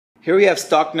Here we have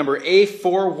stock number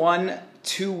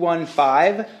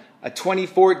A41215, a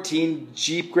 2014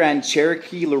 Jeep Grand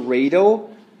Cherokee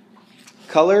Laredo,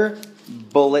 color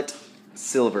bullet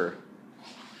silver.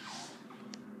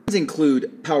 These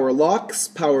include power locks,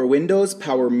 power windows,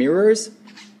 power mirrors,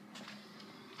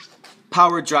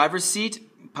 power driver's seat,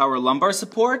 power lumbar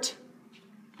support.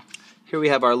 Here we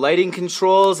have our lighting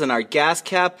controls and our gas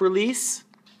cap release.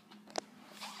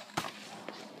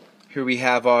 Here we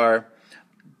have our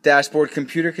dashboard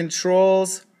computer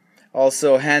controls,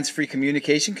 also hands-free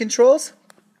communication controls,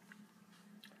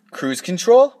 cruise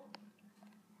control,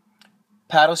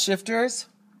 paddle shifters,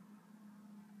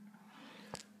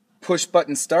 push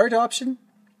button start option.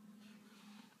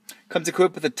 Comes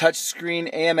equipped with a touchscreen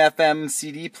AM/FM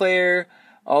CD player,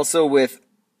 also with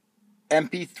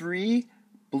MP3,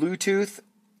 Bluetooth,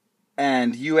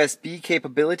 and USB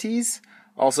capabilities,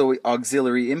 also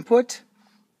auxiliary input.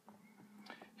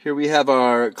 Here we have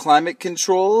our climate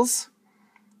controls,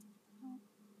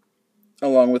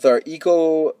 along with our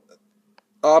eco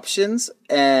options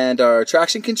and our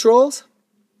traction controls.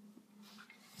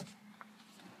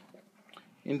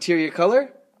 Interior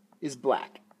color is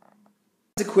black.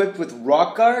 It's equipped with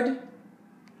rock guard,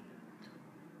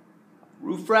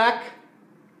 roof rack,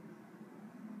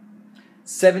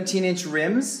 17-inch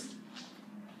rims,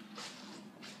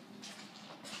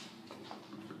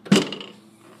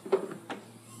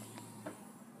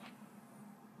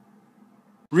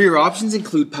 rear options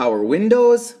include power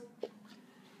windows,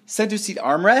 center seat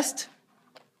armrest,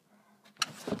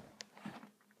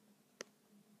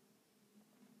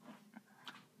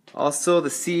 also the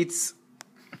seats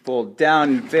fold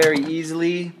down very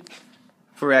easily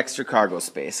for extra cargo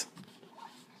space.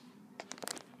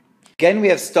 Again, we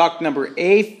have stock number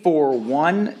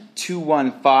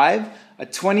A41215, a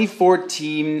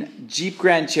 2014 Jeep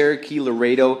Grand Cherokee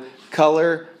Laredo,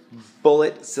 color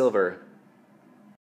bullet silver.